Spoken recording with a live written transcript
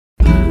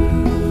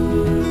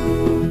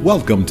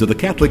Welcome to the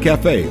Catholic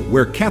Cafe,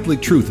 where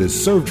Catholic truth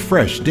is served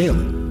fresh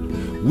daily.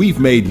 We've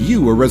made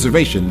you a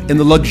reservation in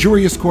the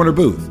luxurious corner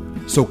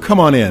booth, so come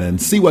on in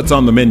and see what's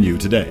on the menu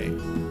today.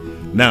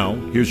 Now,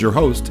 here's your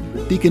host,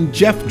 Deacon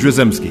Jeff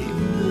Drzymski.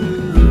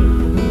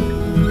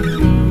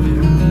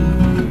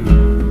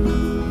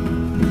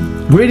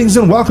 Greetings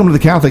and welcome to the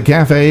Catholic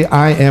Cafe.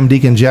 I am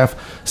Deacon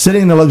Jeff,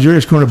 sitting in the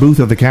luxurious corner booth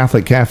of the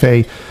Catholic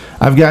Cafe.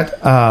 I've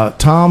got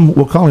Tom.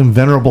 We'll call him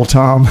Venerable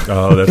Tom.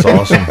 Oh, that's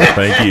awesome.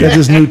 Thank you. That's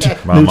his new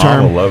My new mom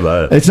term. will love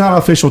that. It's not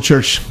official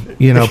church,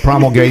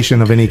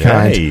 promulgation of any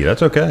kind. Hey,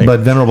 that's okay. But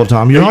Venerable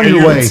Tom, you're on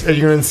your way. Are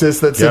you going to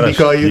insist that Cindy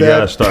call you that?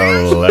 Gotta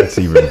start, that's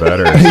even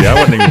better. See, I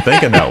wasn't even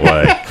thinking that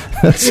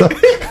way. So,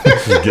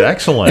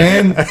 excellent.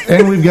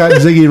 And we've got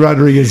Ziggy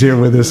Rodriguez here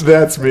with us.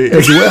 That's me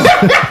as well.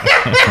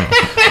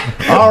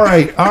 All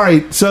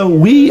right. So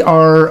we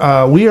are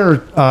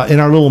in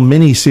our little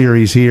mini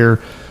series here.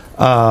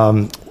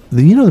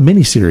 The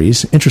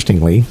mini-series,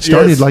 interestingly,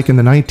 started like in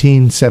the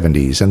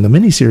 1970s, and the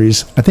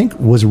mini-series, I think,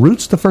 was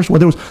Roots the first one.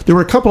 There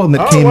were a couple of them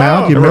that came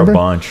out. You remember?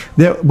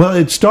 There were a bunch. Well,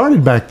 it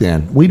started back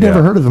then. We'd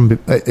never heard of them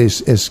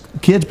as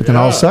kids, but then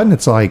all of a sudden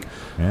it's like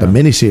the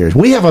mini-series.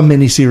 We have a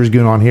mini-series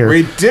going on here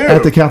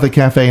at the Catholic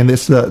Cafe, and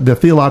it's the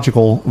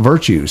Theological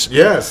Virtues.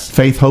 Yes.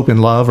 Faith, Hope,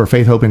 and Love, or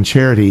Faith, Hope, and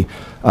Charity.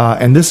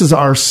 And this is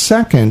our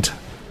second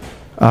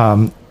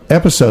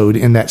episode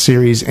in that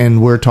series,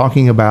 and we're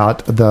talking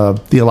about the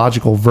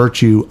theological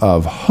virtue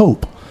of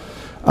hope.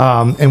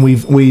 And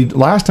we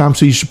last time,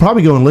 so you should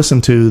probably go and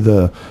listen to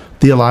the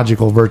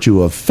theological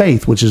virtue of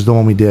faith, which is the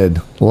one we did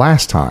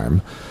last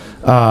time.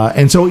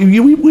 And so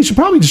we should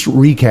probably just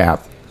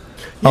recap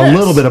a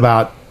little bit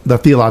about the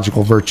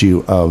theological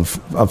virtue of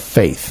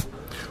faith.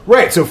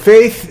 Right. So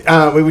faith,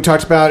 we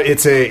talked about,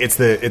 it's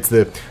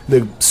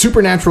the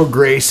supernatural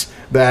grace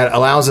that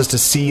allows us to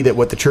see that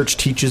what the church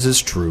teaches is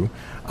true.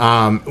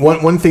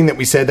 One thing that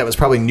we said that was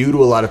probably new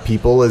to a lot of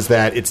people is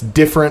that it's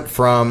different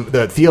from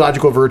the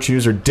theological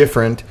virtues are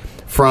different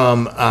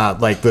from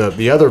like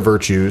the other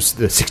virtues,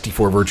 the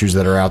 64 virtues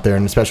that are out there,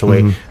 and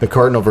especially the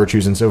cardinal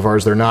virtues, insofar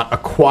as they're not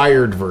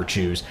acquired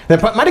virtues.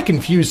 That might have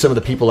confused some of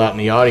the people out in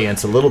the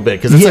audience a little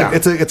bit, because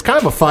it's kind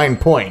of a fine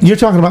point. You're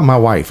talking about my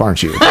wife,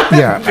 aren't you?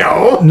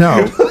 Yeah.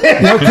 No,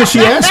 because she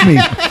asked me.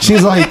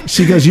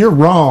 She goes, "You're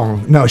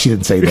wrong." No, she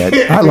didn't say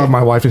that. I love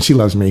my wife and she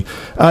loves me.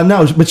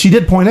 No, but she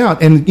did point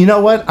out, and you know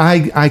what?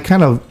 I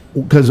kind of,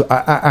 because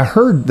I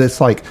heard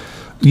this like.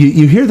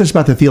 You hear this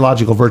about the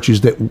theological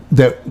virtues that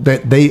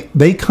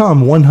they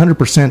come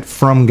 100%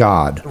 from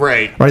God.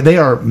 Right. They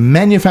are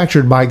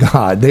manufactured by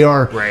God. They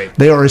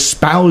are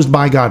espoused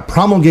by God,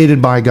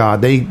 promulgated by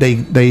God.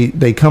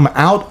 They come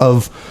out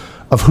of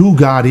who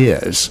God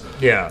is.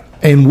 Yeah.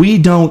 And we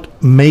don't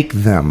make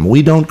them.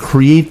 We don't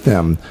create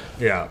them.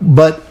 Yeah.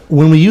 But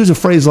when we use a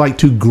phrase like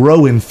to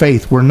grow in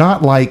faith, we're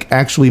not like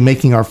actually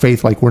making our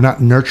faith, like we're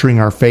not nurturing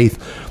our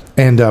faith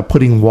and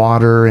putting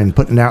water and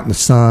putting it out in the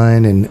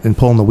sun and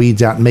pulling the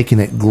weeds out and making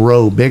it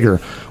grow bigger.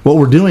 What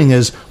we're doing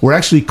is we're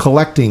actually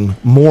collecting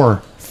more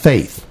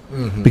faith,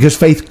 because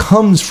faith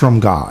comes from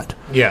God.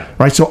 Yeah.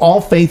 Right. So all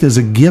faith is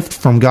a gift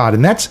from God,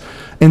 and that's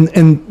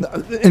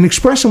an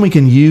expression we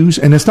can use.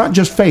 And it's not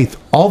just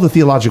faith; all the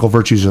theological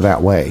virtues are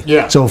that way.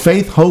 Yeah. So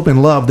faith, hope,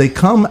 and love, they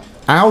come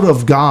out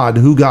of God,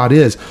 who God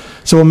is.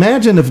 So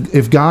imagine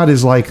if God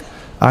is like,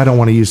 I don't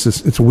want to use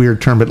this, it's a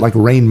weird term, but like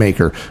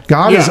rainmaker.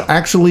 God is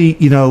actually,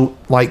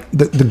 like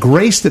the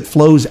grace that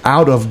flows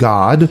out of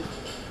God,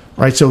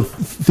 right? So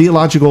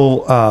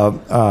theological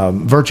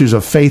virtues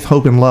of faith,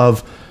 hope, and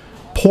love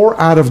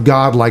pour out of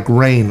God like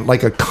rain,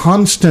 like a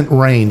constant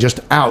rain, just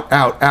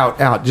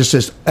out. Just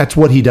as that's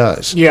what he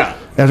does. Yeah.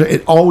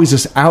 It always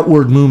this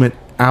outward movement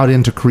out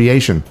into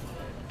creation.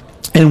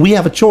 And we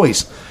have a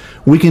choice.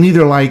 We can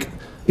either like,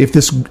 if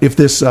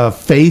this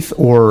faith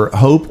or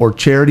hope or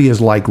charity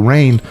is like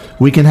rain,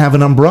 we can have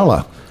an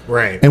umbrella,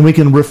 right? And we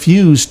can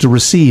refuse to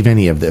receive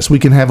any of this. We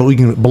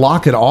can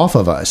block it off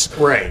of us,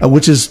 right?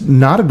 Which is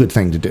not a good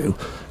thing to do,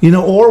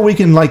 Or we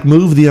can like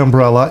move the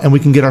umbrella and we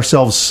can get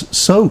ourselves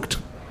soaked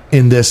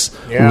in this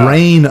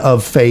rain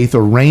of faith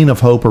or rain of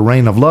hope or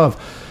rain of love.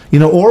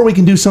 Or we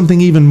can do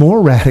something even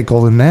more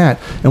radical than that,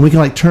 and we can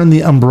like turn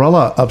the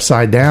umbrella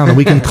upside down and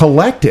we can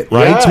collect it,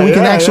 right? So we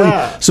can actually.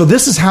 So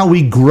this is how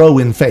we grow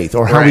in faith,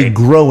 or how we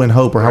grow in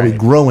hope, or how we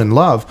grow in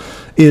love,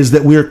 is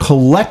that we're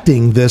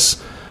collecting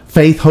this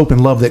faith, hope,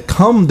 and love that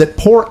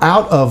pour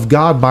out of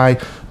God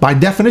by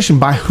definition,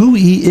 by who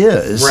he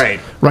is, right?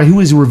 Who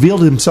he's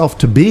revealed himself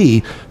to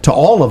be to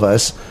all of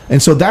us.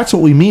 And so that's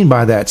what we mean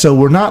by that. So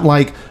we're not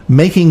like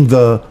making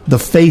the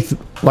faith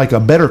like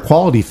a better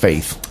quality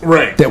faith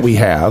that we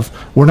have.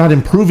 We're not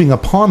improving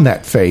upon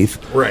that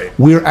faith. Right.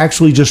 We're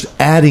actually just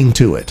adding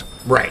to it.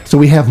 Right. So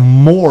we have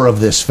more of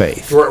this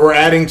faith. We're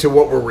adding to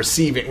what we're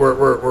receiving.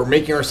 We're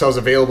making ourselves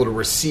available to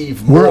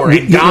receive more,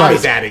 and God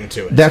is adding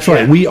to it. That's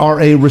right. We are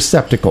a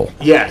receptacle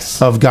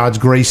of God's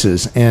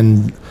graces.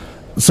 And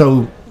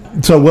so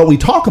what we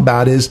talk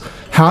about is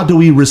how do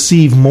we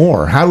receive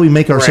more? How do we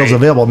make ourselves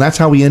available? And that's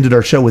how we ended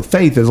our show with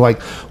faith, is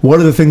like, what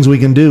are the things we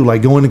can do,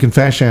 like going to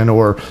confession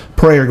or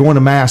prayer, going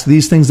to mass,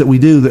 these things that we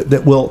do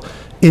that will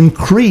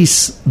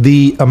increase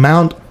the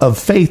amount of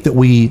faith that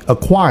we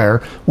acquire,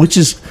 which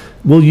is,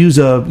 we'll use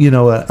a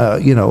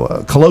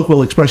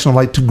colloquial expression of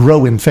like to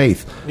grow in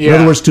faith. In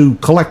other words, to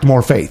collect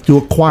more faith, to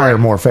acquire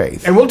more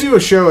faith. And we'll do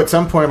a show at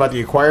some point about the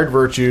acquired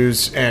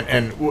virtues,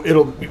 and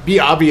it'll be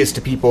obvious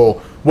to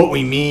people what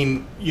we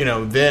mean,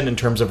 then in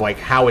terms of like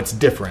how it's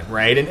different,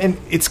 right? And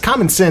it's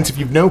common sense. If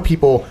you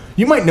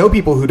might know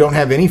people who don't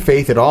have any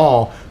faith at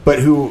all, but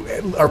who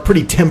are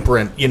pretty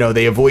temperate.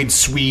 They avoid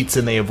sweets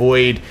and they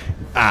avoid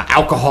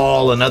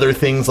alcohol and other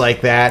things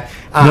like that.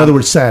 In other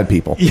words, sad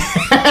people.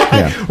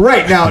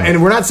 Right now,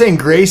 and we're not saying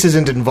grace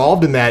isn't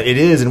involved in that. It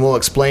is, and we'll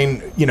explain,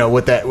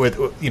 what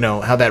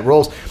that how that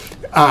rolls.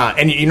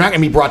 And you're not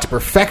going to be brought to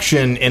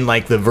perfection in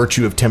like the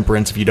virtue of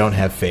temperance if you don't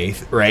have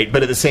faith, right?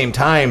 But at the same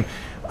time,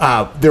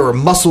 there are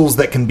muscles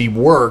that can be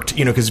worked,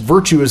 because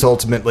virtue is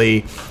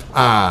ultimately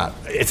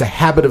it's a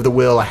habit of the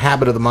will, a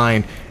habit of the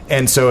mind.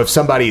 And so if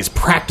somebody is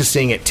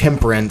practicing at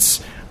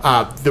temperance,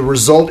 the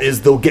result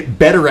is they'll get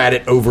better at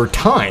it over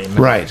time.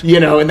 Right.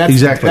 And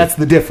that's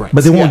the difference.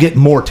 But they won't get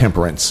more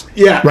temperance.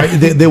 Yeah. Right?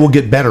 They will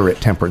get better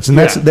at temperance. And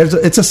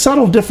it's a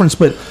subtle difference,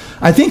 but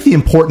I think the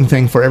important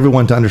thing for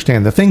everyone to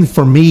understand, the thing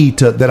for me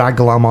that I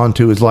glom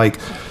onto is like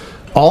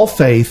all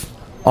faith,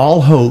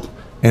 all hope,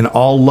 and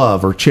all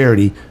love or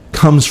charity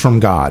comes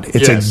from God.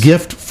 It's a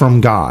gift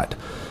from God.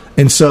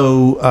 And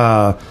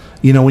so,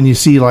 when you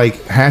see like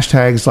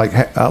hashtags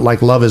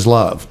like love is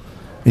love,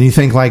 and you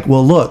think like,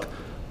 well, look,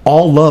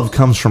 all love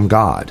comes from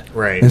God.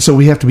 Right. And so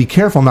we have to be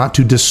careful not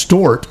to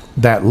distort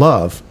that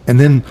love. And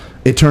then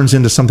it turns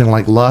into something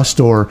like lust,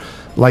 or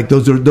like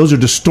those are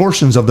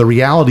distortions of the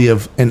reality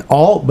of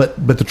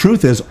but the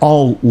truth is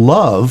all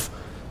love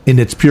in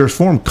its purest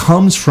form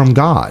comes from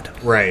God.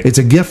 Right. It's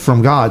a gift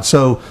from God.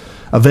 So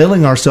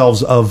availing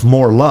ourselves of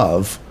more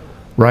love,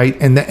 right?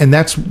 And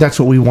that's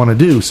what we want to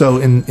do. So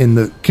in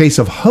the case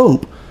of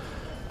hope,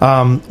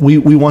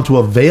 we want to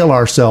avail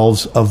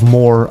ourselves of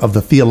more of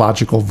the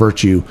theological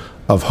virtue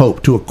of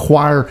hope,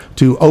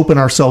 to open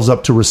ourselves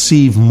up to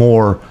receive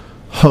more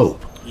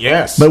hope.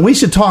 Yes. But we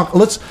should talk.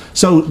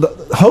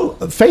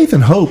 Faith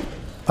and hope,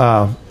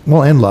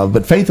 and love,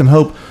 but faith and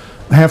hope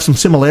have some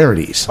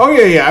similarities. Oh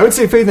yeah. I would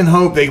say faith and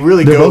hope, they're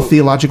both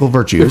theological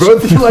virtues. They're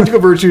both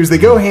theological virtues. They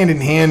go hand in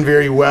hand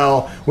very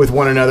well with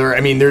one another.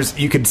 I mean,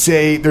 you could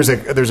say there's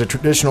a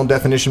traditional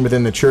definition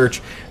within the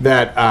church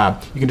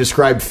that you can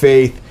describe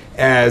faith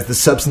as the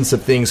substance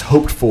of things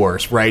hoped for,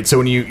 right? So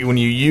when you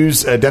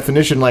use a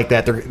definition like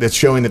that, that's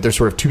showing that there's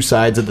sort of two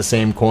sides of the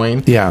same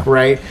coin,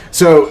 right?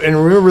 So,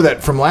 and remember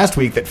that from last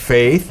week, that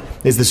faith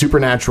is the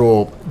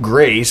supernatural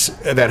grace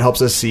that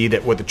helps us see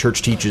that what the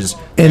church teaches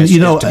is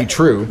to be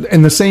true.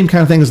 And the same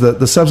kind of thing is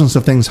the substance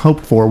of things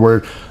hoped for,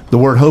 where the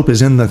word hope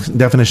is in the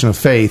definition of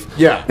faith.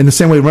 Yeah. In the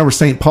same way, remember,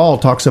 St. Paul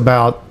talks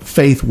about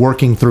faith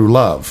working through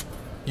love.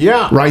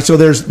 Yeah. Right. So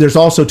there's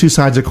also two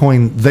sides of the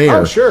coin there.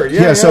 Oh, sure.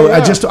 Yeah.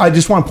 I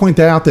just want to point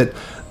that out, that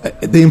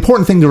the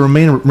important thing to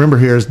remember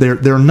here is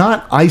they're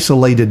not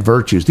isolated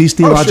virtues. These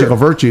theological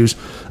virtues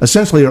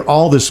essentially are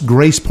all this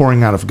grace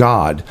pouring out of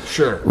God.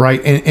 Sure.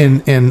 Right.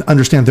 And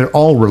understand they're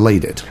all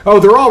related. Oh,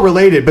 they're all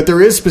related, but there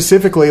is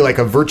specifically like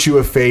a virtue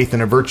of faith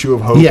and a virtue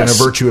of hope and a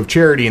virtue of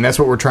charity, and that's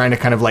what we're trying to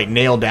kind of like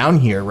nail down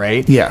here,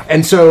 right? Yeah.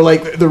 And so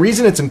like the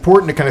reason it's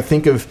important to kind of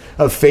think of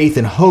faith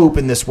and hope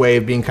in this way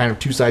of being kind of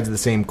two sides of the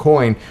same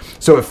coin.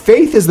 So if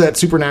faith is that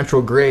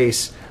supernatural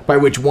grace by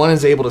which one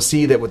is able to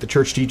see that what the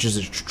church teaches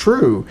is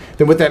true,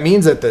 then what that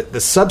means that the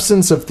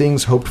substance of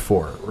things hoped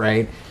for,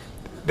 right?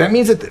 That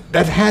means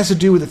that has to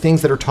do with the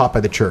things that are taught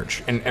by the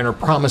church and are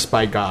promised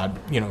by God,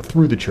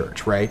 through the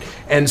church, right?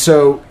 And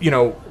so,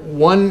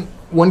 one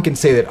can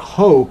say that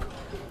hope,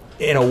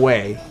 in a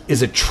way,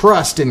 is a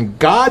trust in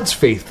God's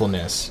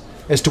faithfulness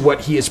as to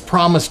what He has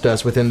promised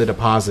us within the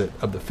deposit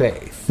of the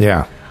faith.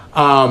 Yeah.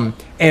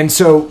 And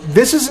so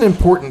this is an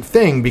important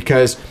thing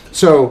because,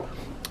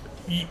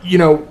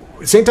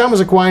 St. Thomas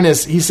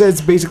Aquinas, he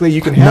says basically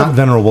you can have... Not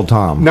Venerable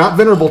Tom. Not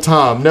Venerable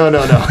Tom. No.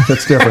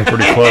 That's different.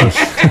 Pretty close.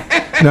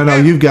 No,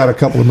 you've got a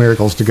couple of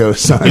miracles to go,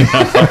 son.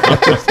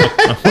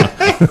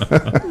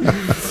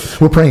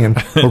 We're praying.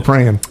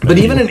 But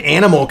even an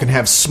animal can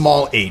have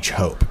small h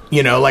hope.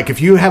 Like if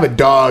you have a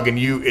dog and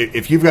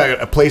if you've got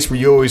a place where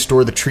you always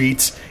store the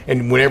treats,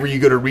 and whenever you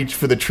go to reach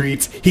for the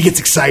treats, he gets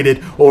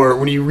excited, or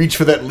when you reach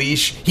for that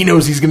leash, he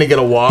knows he's going to get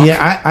a walk.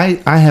 Yeah,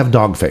 I have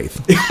dog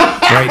faith.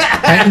 Right?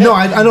 I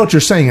know what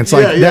you're saying. It's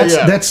like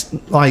that's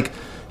like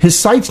his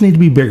sights need to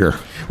be bigger.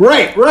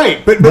 Right.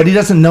 But he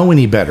doesn't know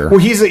any better.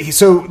 Well,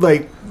 so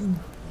like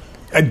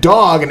a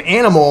dog, an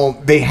animal,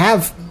 they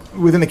have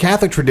within the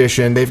Catholic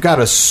tradition, they've got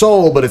a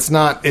soul, but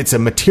it's a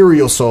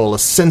material soul, a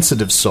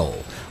sensitive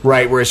soul,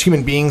 right? Whereas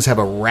human beings have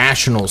a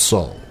rational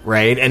soul,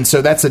 right? And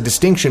so that's a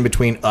distinction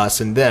between us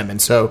and them. And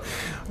so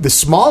the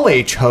small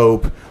h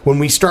hope, when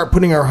we start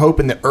putting our hope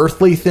in the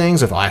earthly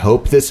things, if I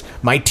hope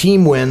my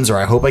team wins, or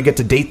I hope I get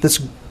to date this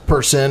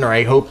person, or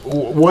I hope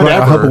whatever.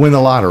 Right, I hope I win the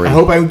lottery. I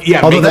hope I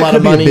make Although a that lot could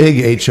of be money. a big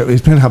H. It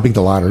depends on how big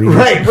the lottery is.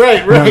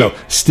 Right. No,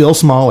 still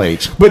small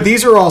H. But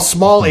these are all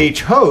small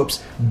H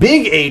hopes.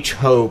 Big H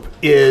hope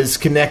is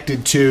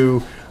connected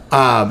to,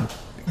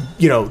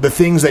 the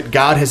things that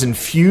God has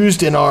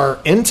infused in our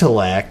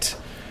intellect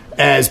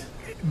as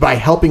by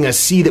helping us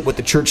see that what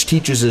the church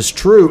teaches is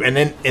true, and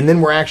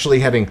then we're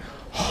actually having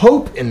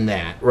hope in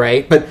that,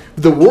 right? But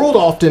the world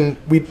often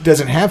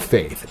doesn't have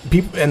faith.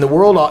 And the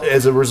world,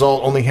 as a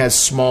result, only has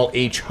small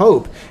H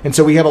hope. And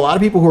so we have a lot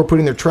of people who are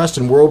putting their trust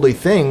in worldly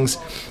things,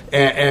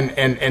 and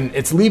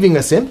it's leaving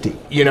us empty.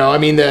 I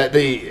mean,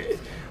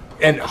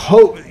 and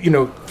hope,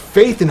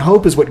 faith and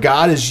hope is what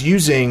God is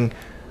using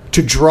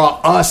to draw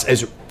us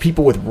as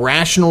people with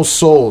rational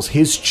souls,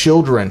 his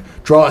children,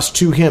 draw us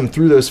to him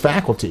through those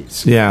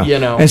faculties. Yeah.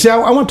 And see,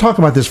 I want to talk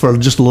about this for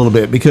just a little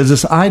bit, because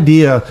this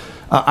idea,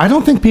 I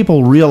don't think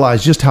people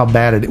realize just how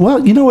bad it is.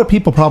 Well, you know what?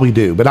 People probably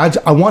do, but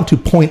I want to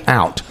point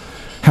out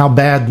how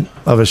bad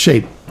of a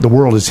shape the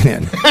world is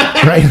in,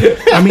 right?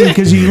 I mean,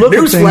 because you look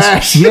at things.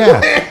 Newsflash.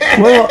 Yeah.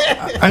 Well,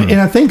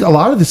 and I think a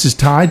lot of this is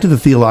tied to the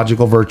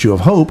theological virtue of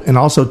hope, and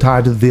also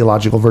tied to the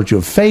theological virtue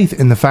of faith,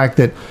 in the fact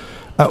that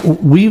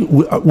we're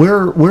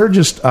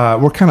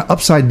kind of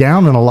upside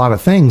down in a lot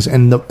of things,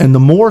 and the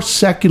more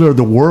secular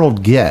the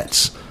world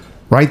gets,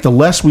 right, the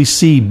less we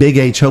see big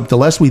H hope, the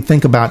less we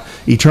think about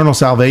eternal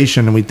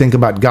salvation, and we think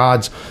about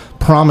God's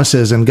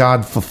promises and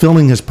God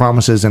fulfilling his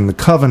promises, and the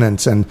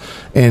covenants and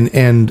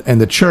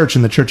the church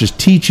and the church's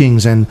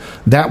teachings, and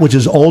that which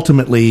is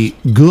ultimately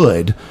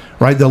good,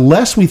 right? The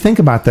less we think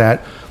about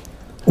that,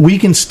 we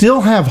can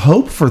still have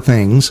hope for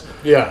things,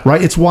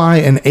 right? It's why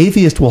an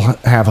atheist will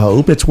have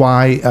hope. It's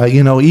why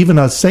even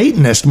a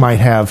Satanist might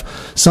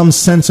have some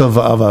sense of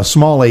a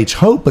small H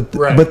hope, but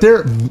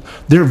their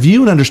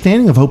view and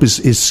understanding of hope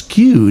is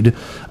skewed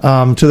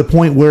to the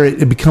point where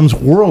it becomes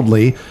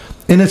worldly,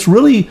 and it's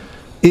really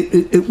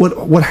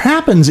what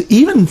happens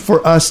even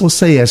for us, let's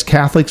say as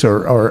Catholics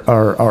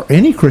or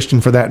any Christian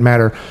for that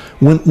matter,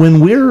 when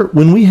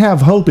we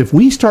have hope, if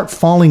we start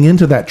falling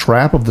into that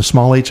trap of the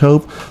small H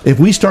hope, if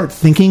we start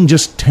thinking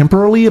just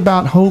temporarily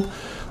about hope,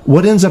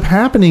 what ends up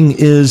happening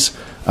is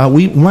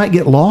we might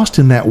get lost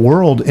in that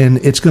world, and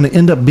it's going to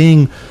end up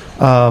being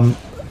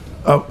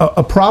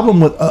a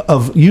problem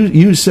of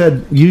you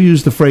said, you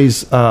used the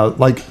phrase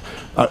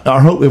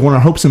our hope, when our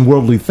hope's in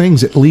worldly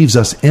things, it leaves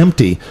us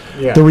empty.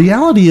 Yeah. The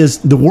reality is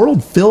the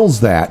world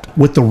fills that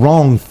with the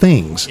wrong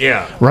things.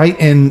 Yeah. Right?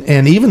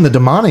 And even the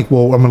demonic,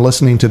 I'm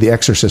listening to the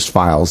Exorcist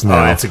Files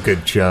now. Oh, that's a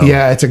good show.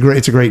 Yeah, it's a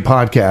great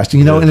podcast.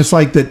 And it's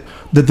like that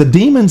the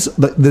demons,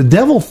 the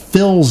devil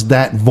fills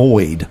that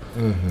void,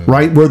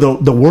 right? Where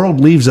the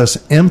world leaves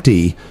us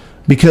empty,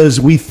 because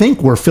we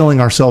think we're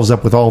filling ourselves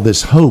up with all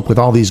this hope, with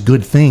all these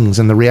good things.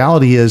 And the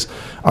reality is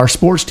our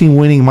sports team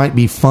winning might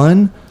be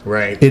fun,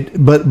 right?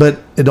 But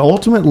it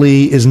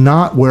ultimately is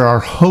not where our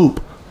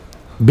hope,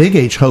 big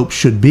H hope,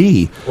 should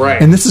be. Right.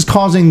 And this is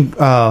causing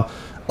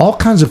all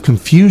kinds of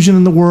confusion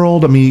in the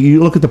world. I mean,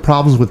 you look at the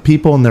problems with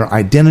people and their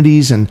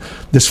identities, and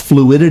this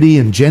fluidity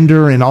and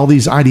gender, and all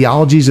these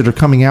ideologies that are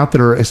coming out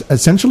that are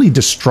essentially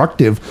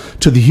destructive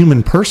to the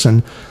human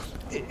person.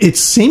 It's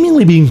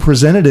seemingly being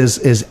presented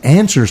as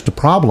answers to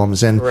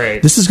problems, and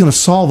this is going to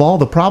solve all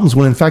the problems,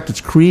 when in fact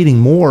it's creating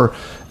more,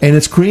 and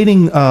it's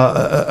creating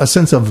a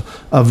sense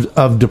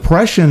of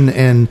depression.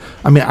 And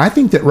I mean, I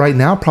think that right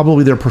now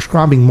probably they're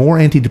prescribing more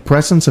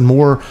antidepressants and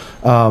more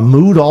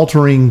mood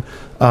altering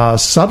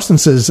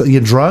substances,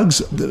 drugs,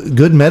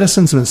 good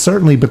medicines, and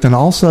certainly, but then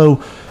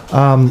also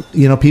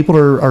people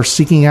are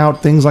seeking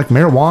out things like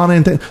marijuana,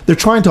 and they're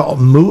trying to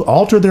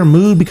alter their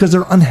mood because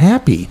they're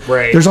unhappy.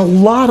 Right. There's a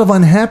lot of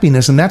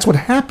unhappiness, and that's what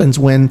happens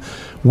when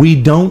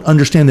we don't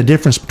understand the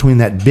difference between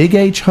that big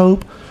H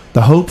hope,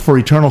 the hope for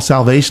eternal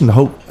salvation, the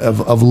hope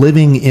of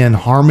living in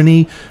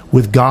harmony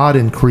with God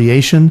and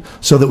creation,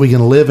 so that we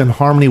can live in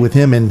harmony with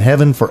him in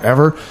heaven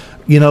forever.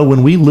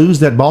 When we lose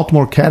that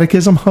Baltimore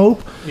Catechism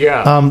hope,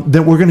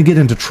 that we're going to get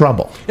into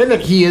trouble. And that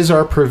he is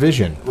our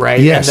provision, right?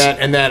 Yes.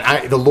 And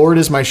that the Lord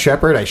is my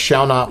shepherd, I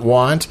shall not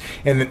want.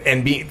 And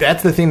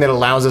that's the thing that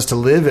allows us to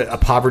live a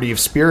poverty of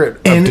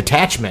spirit, of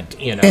detachment,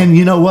 And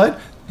you know what?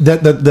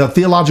 The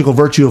theological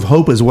virtue of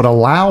hope is what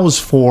allows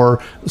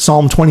for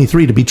Psalm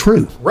 23 to be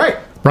true. Right.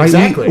 Right?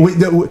 Exactly.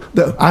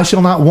 I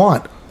shall not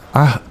want.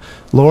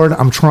 Lord,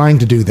 I'm trying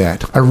to do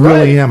that. I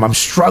really am. I'm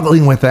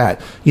struggling with that.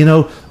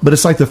 But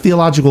it's like the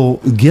theological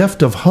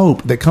gift of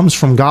hope that comes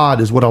from God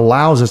is what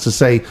allows us to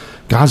say,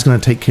 God's going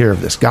to take care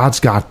of this. God's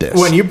got this.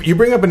 Well, and you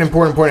bring up an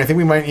important point. I think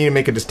we might need to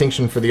make a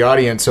distinction for the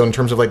audience. So in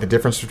terms of like the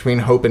difference between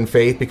hope and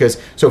faith, because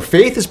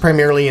faith is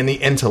primarily in the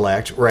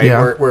intellect, right?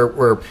 Yeah.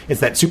 Where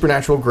it's that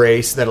supernatural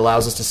grace that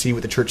allows us to see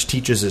what the church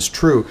teaches is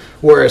true.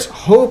 Whereas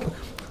hope,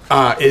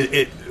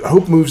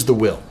 hope moves the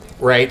will.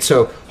 Right?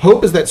 So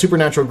hope is that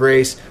supernatural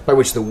grace by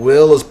which the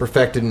will is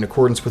perfected in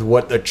accordance with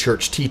what the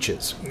church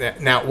teaches.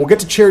 Now, we'll get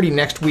to charity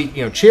next week.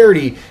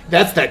 Charity,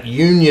 that's that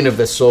union of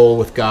the soul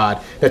with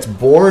God that's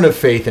born of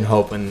faith and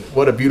hope. And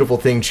what a beautiful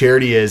thing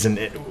charity is. And,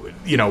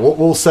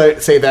 we'll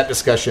say that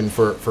discussion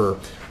for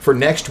for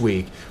next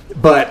week.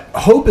 But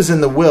hope is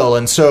in the will,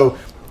 and so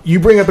you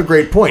bring up a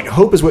great point.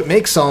 Hope is what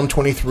makes Psalm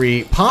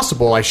 23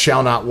 possible. I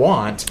shall not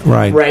want.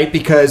 Right?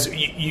 Because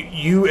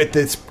you at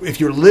this, if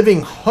you're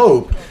living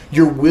hope,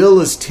 your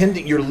will is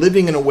tending. You're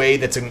living in a way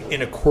that's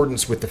in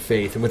accordance with the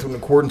faith and in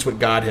accordance with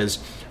what God has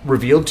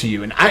revealed to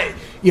you. And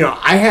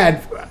I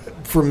had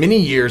for many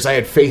years I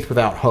had faith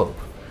without hope.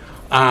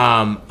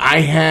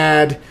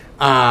 I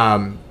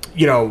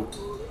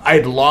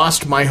had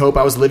lost my hope.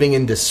 I was living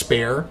in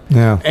despair.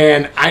 Yeah.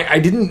 And I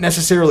didn't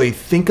necessarily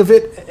think of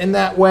it in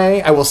that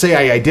way. I will say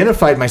I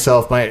identified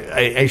myself.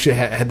 I actually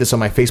had this on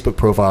my Facebook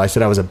profile. I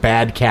said I was a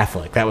bad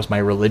Catholic. That was my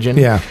religion.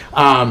 Yeah.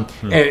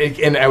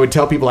 And I would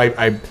tell people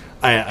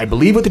I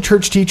believe what the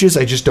church teaches.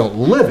 I just don't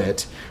live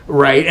it.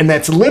 Right. And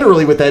that's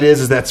literally what that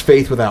is that's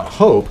faith without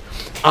hope.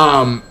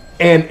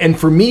 And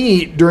for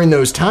me, during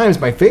those times,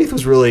 my faith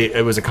was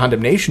it was a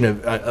condemnation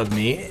of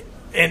me.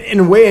 And in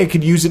a way, I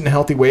could use it in a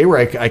healthy way where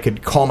I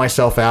could call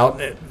myself out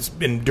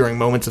during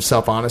moments of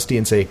self-honesty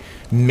and say,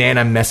 man,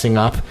 I'm messing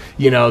up.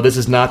 This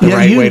is not the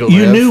right way to live.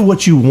 You knew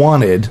what you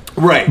wanted.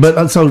 Right.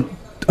 But so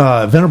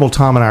Venerable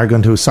Tom and I are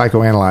going to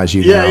psychoanalyze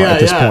you now at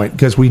this point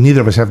because we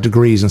neither of us have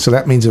degrees. And so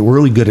that means that we're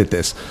really good at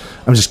this.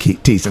 I'm just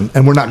teasing.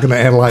 And we're not going to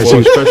analyze you.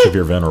 Especially if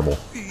you're venerable.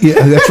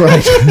 Yeah, that's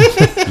right.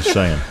 Just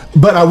saying.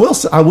 But I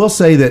will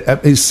say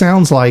that it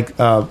sounds like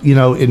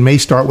it may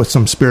start with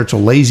some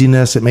spiritual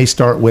laziness. It may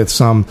start with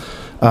some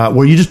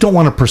where you just don't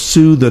want to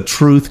pursue the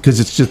truth because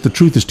it's just the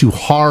truth is too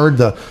hard.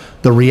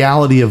 The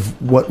reality of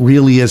what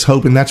really is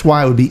hope, and that's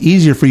why it would be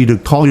easier for you to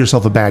call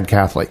yourself a bad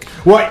Catholic.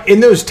 Well,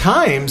 in those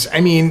times,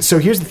 so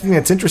here's the thing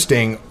that's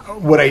interesting.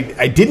 What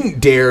I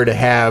didn't dare to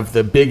have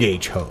the big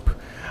H hope.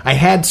 I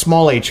had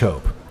small H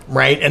hope,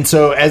 right? And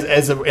so I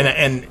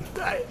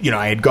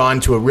had gone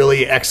to a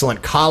really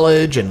excellent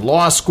college and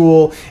law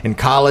school. In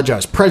college, I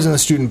was president of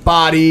the student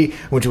body.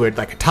 Went to a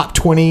top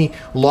 20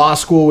 law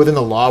school within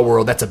the law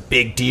world. That's a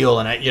big deal.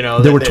 And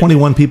there were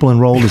 21 people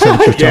enrolled. Is that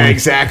what you're telling me?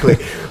 Exactly.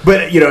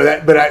 But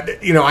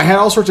I had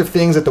all sorts of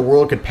things that the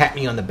world could pat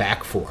me on the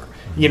back for.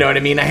 You know what I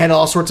mean? I had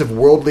all sorts of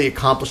worldly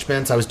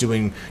accomplishments. I was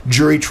doing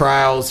jury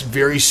trials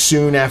very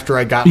soon after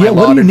I got my law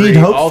degree. What do you need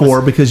hope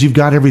for? Because you've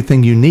got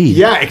everything you need.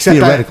 Yeah,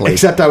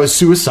 except I was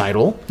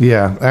suicidal.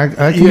 Yeah,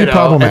 that can be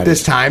problematic at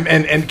this time,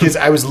 and because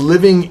I was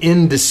living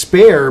in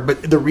despair.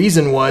 But the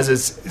reason was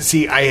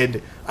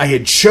I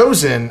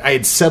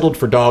had settled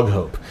for dog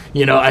hope.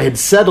 I had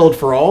settled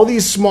for all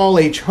these small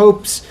H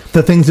hopes.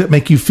 The things that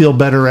make you feel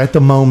better at the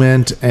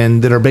moment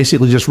and that are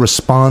basically just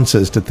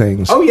responses to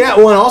things. Oh, yeah.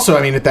 Well, and also,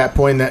 at that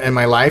point in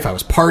my life, I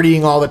was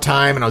partying all the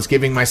time and I was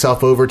giving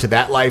myself over to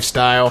that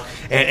lifestyle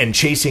and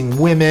chasing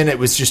women. It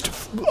was just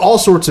all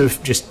sorts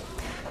of just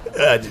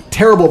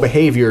terrible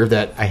behavior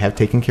that I have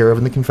taken care of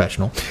in the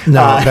confessional.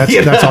 No,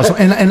 that's awesome.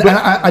 And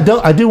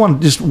I do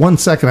want just 1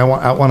 second.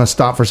 I want to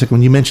stop for a second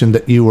when you mentioned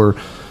that you were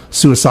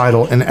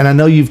suicidal, and I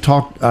know you've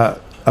talked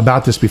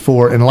about this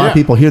before, and a lot of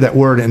people hear that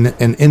word and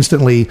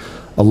instantly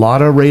a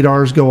lot of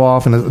radars go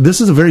off, and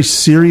this is a very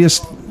serious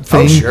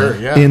thing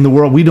in the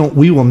world.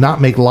 We will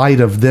not make light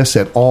of this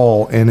at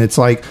all, and it's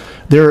like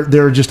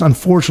there are just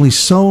unfortunately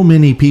so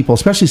many people,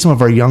 especially some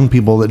of our young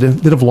people that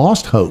have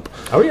lost hope.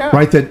 Oh yeah,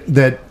 right.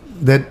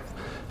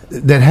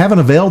 That haven't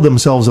availed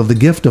themselves of the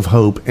gift of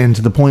hope, and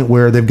to the point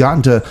where they've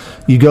gotten to,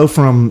 you go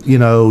from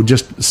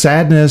just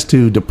sadness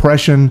to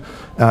depression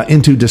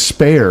into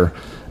despair.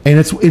 And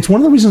it's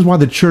one of the reasons why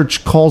the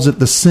church calls it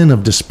the sin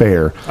of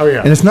despair. Oh, yeah.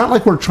 And it's not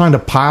like we're trying to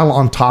pile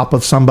on top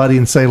of somebody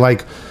and say,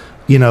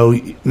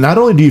 not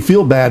only do you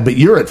feel bad, but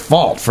you're at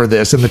fault for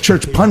this, and the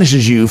church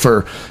punishes you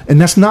for... And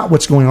that's not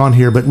what's going on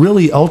here, but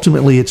really,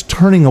 ultimately, it's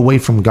turning away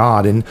from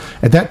God. And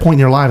at that point in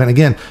your life, and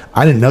again,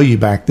 I didn't know you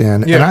back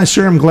then, and I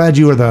sure am glad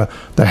you are the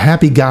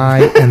happy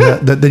guy and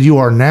that you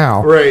are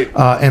now. Right.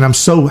 And I'm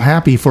so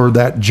happy for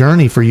that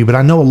journey for you. But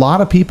I know a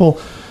lot of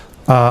people...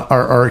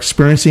 are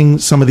experiencing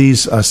some of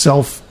these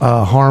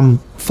self-harm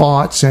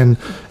thoughts, and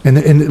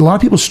a lot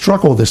of people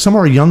struggle with this. Some of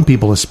our young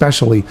people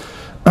especially.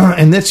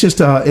 And that's just,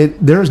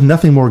 there is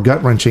nothing more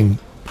gut-wrenching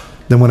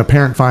than when a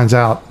parent finds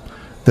out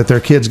that their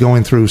kid's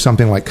going through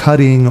something like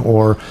cutting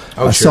or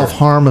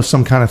self-harm of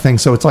some kind of thing.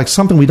 So it's like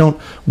something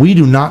we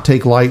do not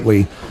take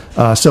lightly.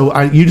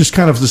 You just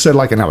kind of said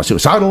and I was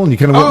suicidal, and you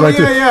kind of went right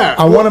through. Yeah.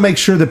 I want to make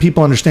sure that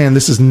people understand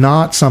this is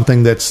not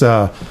something that's...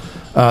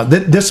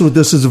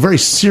 this is a very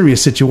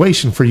serious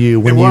situation for you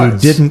when you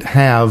didn't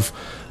have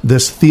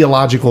this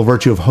theological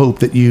virtue of hope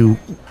that you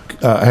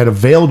had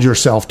availed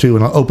yourself to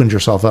and opened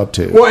yourself up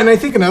to. Well, and I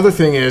think another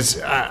thing is,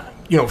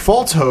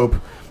 false hope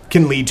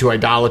can lead to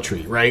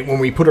idolatry, right? When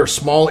we put our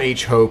small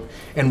h hope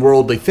in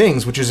worldly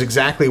things, which is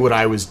exactly what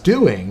I was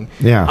doing.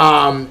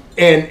 Yeah.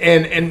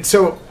 And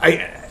so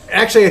I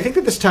think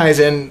that this ties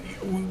in.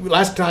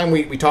 Last time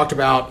we talked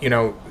about,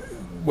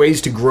 ways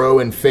to grow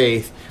in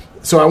faith.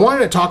 So I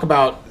wanted to talk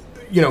about,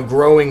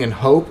 growing in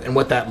hope and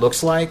what that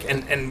looks like,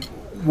 and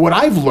what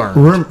I've learned.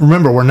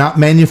 Remember, we're not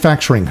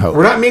manufacturing hope.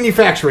 We're not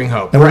manufacturing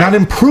hope. And we're not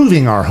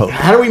improving our hope.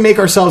 How do we make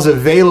ourselves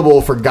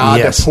available for God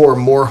to pour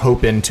more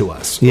hope into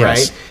us,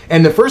 right?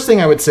 And the first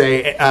thing I would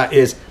say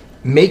is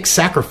make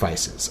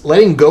sacrifices,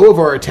 letting go of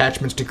our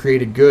attachments to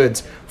created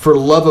goods for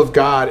love of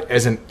God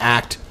as an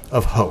act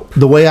of hope.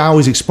 The way I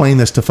always explain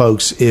this to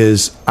folks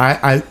is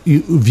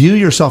you view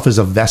yourself as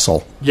a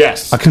vessel.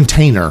 Yes. A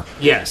container.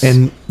 Yes.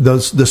 And the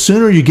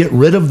sooner you get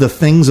rid of the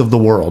things of the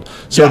world.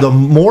 So the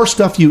more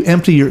stuff you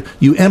empty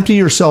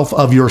yourself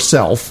of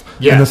yourself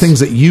and the things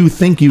that you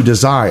think you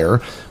desire,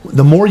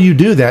 the more you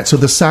do that. So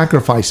the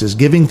sacrifices,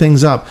 giving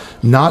things up,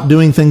 not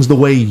doing things the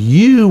way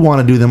you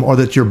want to do them or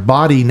that your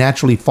body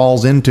naturally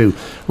falls into,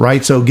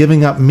 right? So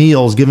giving up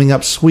meals, giving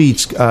up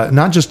sweets,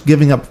 not just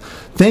giving up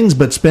things,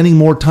 but spending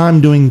more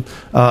time doing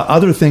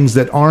other things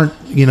that aren't,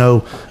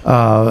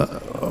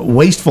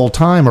 wasteful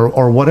time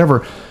or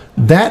whatever.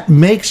 That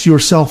makes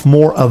yourself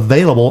more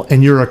available,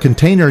 and you're a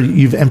container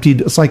you've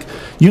emptied. It's like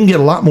you can get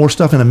a lot more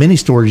stuff in a mini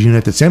storage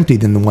unit that's empty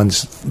than the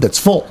ones that's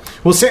full.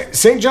 Well,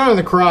 St. John on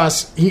the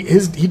Cross,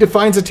 he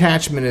defines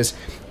attachment as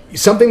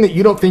something that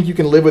you don't think you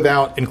can live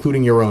without,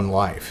 including your own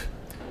life.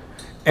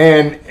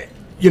 And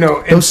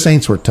those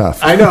saints were tough.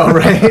 I know,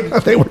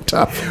 right? They were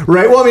tough,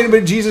 right? Well, I mean,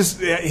 but Jesus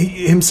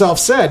he himself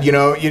said, you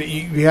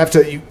have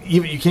to,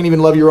 you can't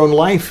even love your own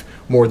life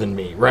more than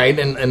me, right?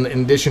 And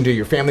in addition to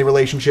your family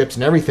relationships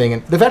and everything.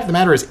 And the fact of the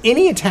matter is,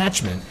 any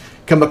attachment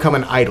can become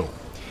an idol.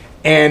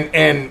 And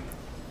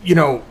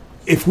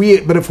if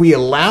we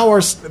allow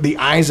the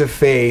eyes of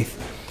faith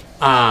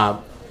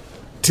to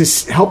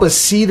help us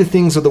see the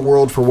things of the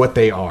world for what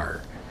they are,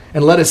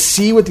 and let us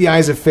see with the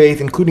eyes of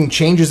faith, including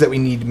changes that we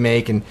need to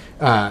make in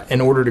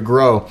order to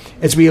grow.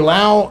 As we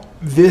allow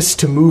this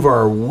to move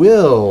our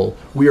will,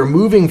 we are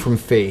moving from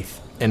faith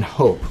and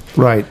hope.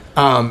 Right.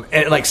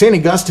 And like St.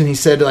 Augustine, he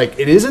said,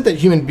 it isn't that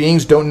human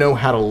beings don't know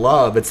how to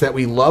love. It's that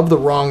we love the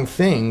wrong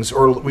things,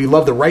 or we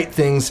love the right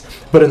things,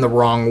 but in the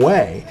wrong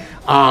way.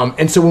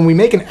 And so when we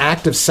make an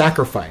act of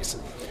sacrifice,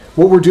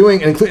 what we're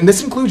doing, and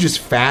this includes just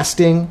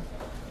fasting,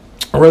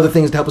 or other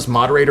things to help us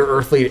moderate our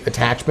earthly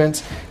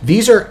attachments.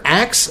 These are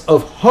acts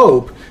of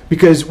hope,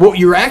 because what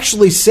you're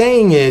actually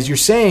saying is, you're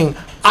saying,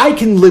 I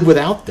can live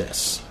without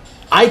this.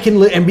 I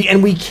can live,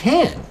 and we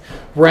can,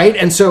 right?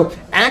 And so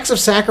acts of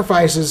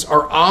sacrifices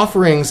are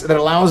offerings that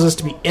allows us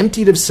to be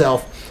emptied of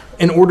self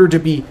in order to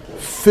be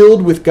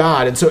filled with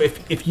God. And so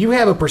if you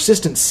have a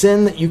persistent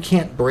sin that you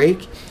can't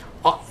break,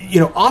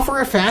 offer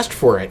a fast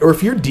for it. Or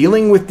if you're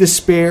dealing with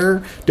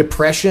despair,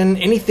 depression,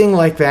 anything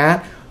like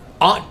that,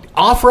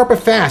 offer up a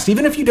fast,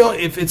 even if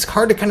it's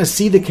hard to kind of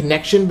see the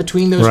connection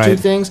between those two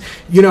things.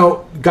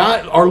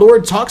 God, our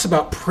Lord, talks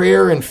about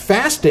prayer and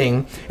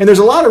fasting, and there's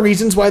a lot of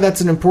reasons why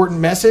that's an important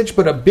message,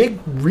 but a big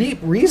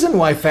reason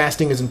why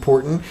fasting is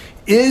important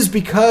is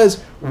because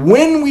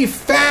when we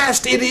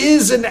fast, it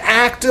is an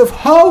act of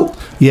hope.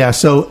 Yeah,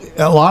 so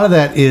a lot of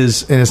that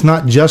is, and it's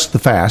not just the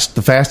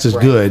fast is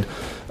good,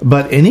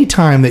 but any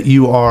time that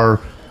you are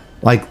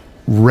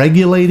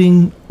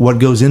regulating what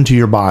goes into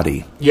your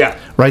body. Yeah.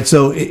 Right.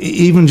 So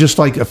even just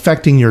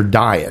affecting your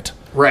diet.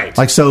 Right.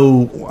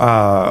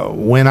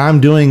 When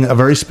I'm doing a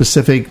very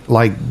specific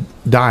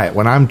diet,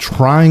 when I'm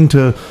trying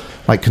to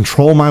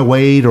control my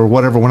weight or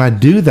whatever, when I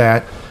do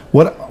that,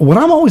 what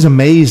I'm always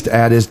amazed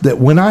at is that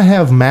when I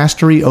have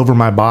mastery over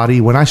my body,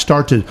 when I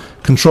start to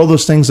control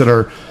those things that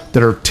are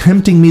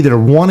tempting me, that are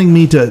wanting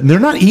me to, they're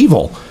not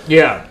evil.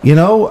 Yeah.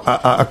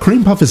 A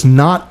cream puff is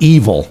not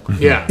evil.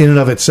 Yeah. In and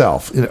of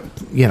itself.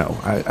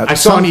 I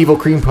saw an evil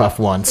cream puff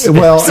once.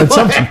 Well, and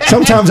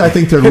sometimes I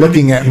think they're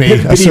looking at me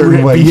a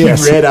certain way.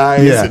 Yes. Red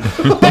eyes. Yeah.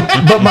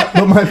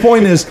 but my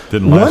point is,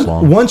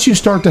 once you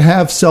start to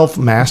have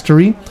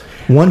self-mastery,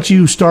 once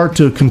you start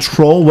to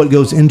control what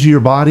goes into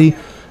your body,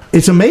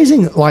 it's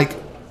amazing,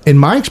 in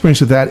my experience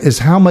with that, is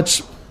how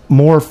much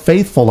more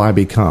faithful I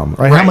become,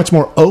 right? How much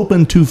more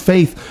open to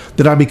faith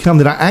that I become,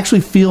 that I actually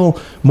feel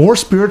more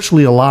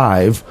spiritually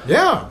alive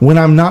when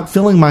I'm not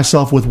filling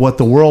myself with what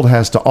the world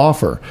has to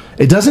offer.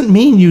 It doesn't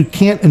mean you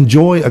can't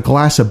enjoy a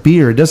glass of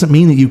beer. It doesn't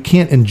mean that you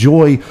can't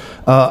enjoy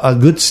a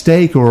good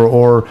steak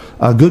or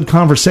a good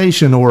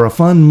conversation or a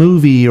fun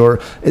movie.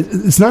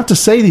 It's not to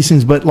say these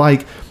things, but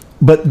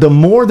the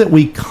more that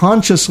we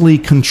consciously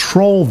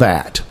control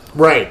that,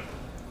 right,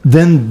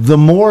 then the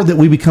more that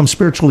we become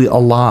spiritually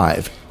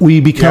alive. We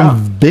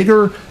become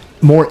bigger,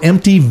 more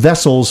empty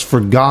vessels for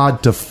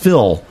God to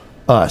fill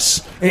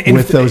us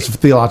with those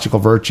theological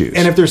virtues.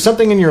 And if there's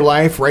something in your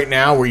life right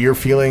now where you're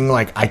feeling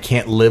like, I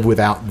can't live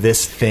without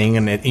this thing,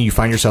 and you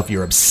find yourself,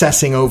 you're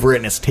obsessing over it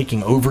and it's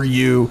taking over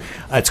you,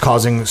 it's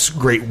causing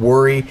great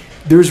worry,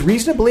 there's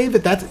reason to believe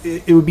that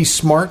it would be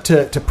smart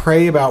to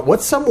pray about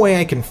what's some way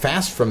I can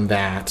fast from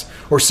that,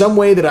 or some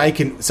way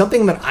that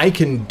something that I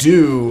can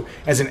do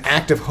as an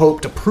act of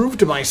hope to prove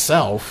to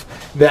myself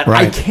that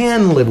I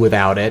can live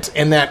without it,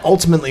 and that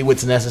ultimately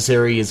what's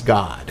necessary is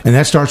God. And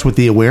that starts with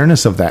the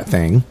awareness of that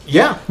thing.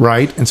 Yeah.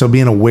 Right? And so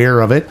being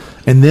aware of it,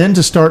 and then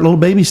to start little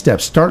baby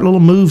steps, start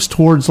little moves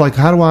towards how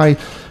do I,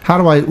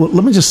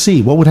 let me just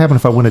see, what would happen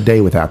if I went a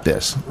day without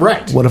this?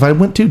 Right. What if I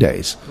went 2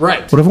 days?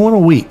 Right. What if I went a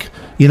week?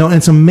 And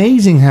it's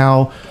amazing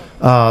how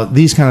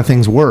these kind of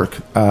things work.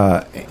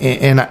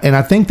 And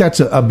I think that's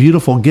a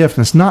beautiful gift.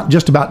 And it's not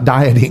just about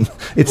dieting.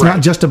 It's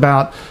not just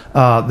about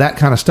that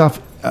kind of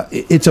stuff.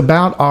 it's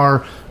about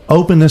our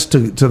openness to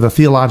the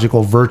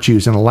theological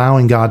virtues and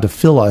allowing God to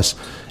fill us.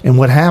 And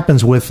what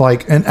happens with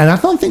and I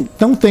don't think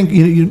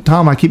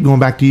Tom, I keep going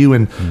back to you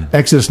in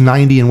Exodus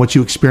 90 and what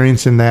you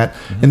experience in that,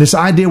 and this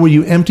idea where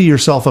you empty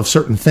yourself of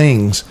certain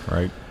things,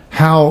 right?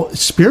 How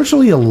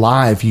spiritually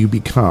alive you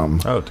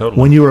become totally.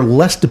 when you are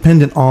less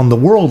dependent on the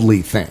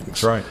worldly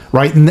things. Right.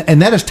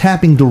 And that is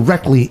tapping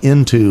directly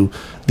into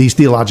these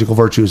theological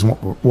virtues and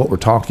what we're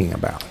talking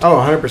about. Oh,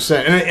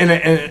 100%.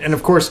 And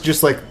of course,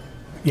 just like,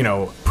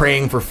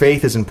 praying for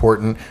faith is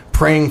important.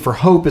 Praying for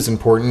hope is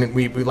important.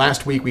 We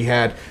last week we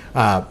had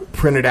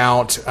printed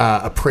out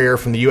a prayer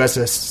from the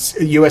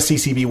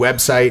USCCB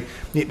website.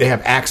 They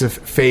have acts of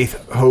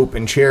faith, hope,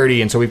 and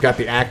charity, and so we've got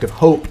the act of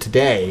hope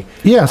today.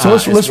 Yeah, so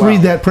let's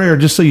read that prayer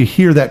just so you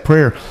hear that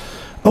prayer.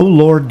 O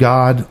Lord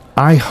God,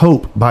 I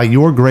hope by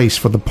your grace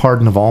for the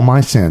pardon of all my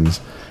sins,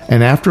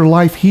 and after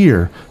life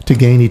here to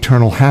gain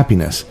eternal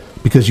happiness,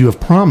 because you have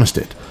promised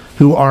it,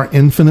 who are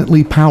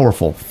infinitely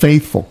powerful,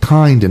 faithful,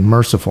 kind, and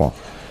merciful.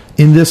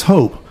 In this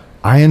hope,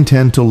 I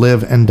intend to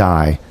live and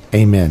die.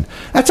 Amen.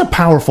 That's a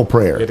powerful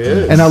prayer. It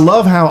is. And I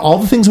love how all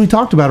the things we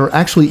talked about are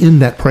actually in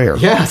that prayer.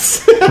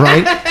 Yes.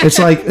 Right? It's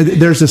like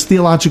there's this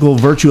theological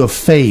virtue of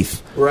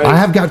faith. Right. I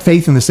have got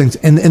faith in these things.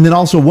 And then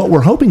also what we're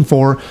hoping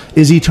for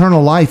is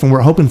eternal life, and we're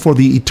hoping for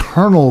the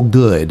eternal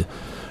good,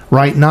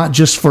 right? Not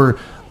just for,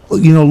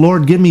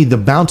 Lord, give me the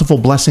bountiful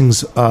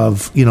blessings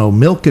of,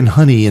 milk and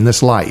honey in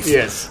this life.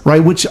 Yes.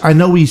 Right? Which I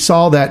know we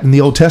saw that in the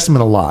Old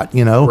Testament a lot,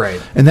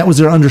 Right. And that was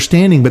their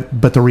understanding.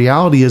 But the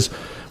reality is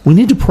we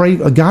need to pray.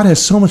 God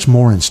has so much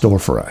more in store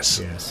for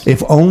us. Yes.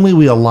 If only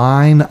we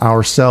align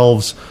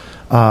ourselves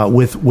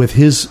with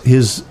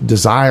his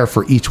desire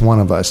for each one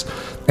of us.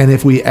 And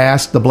if we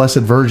ask the Blessed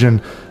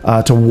Virgin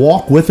to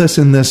walk with us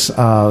in this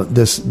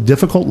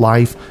difficult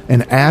life,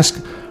 and ask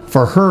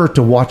for her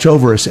to watch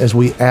over us as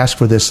we ask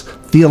for this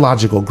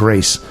theological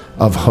grace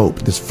of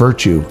hope, this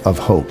virtue of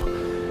hope.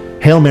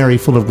 Hail Mary,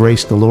 full of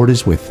grace, the Lord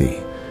is with thee.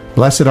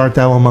 Blessed art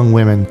thou among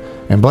women,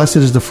 and blessed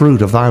is the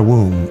fruit of thy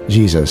womb,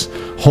 Jesus.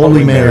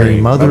 Holy Mary,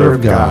 Mother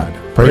of God,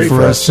 pray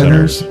for us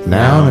sinners,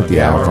 now and at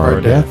the hour of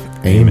our death.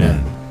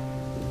 Amen.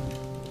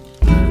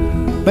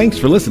 Thanks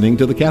for listening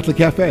to the Catholic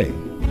Cafe.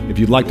 If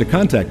you'd like to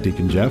contact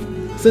Deacon Jeff,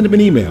 send him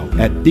an email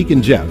at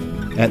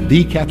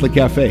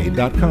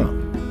deaconjeff@thecatholiccafe.com.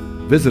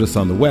 Visit us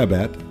on the web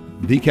at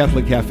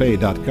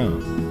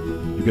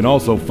thecatholiccafe.com. You can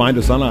also find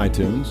us on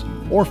iTunes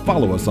or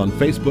follow us on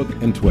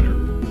Facebook and Twitter.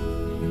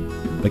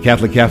 The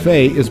Catholic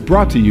Cafe is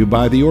brought to you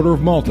by the Order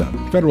of Malta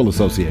Federal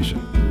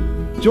Association.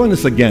 Join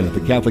us again at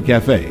the Catholic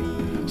Cafe,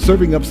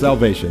 serving up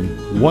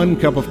salvation one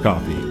cup of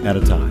coffee at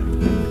a time.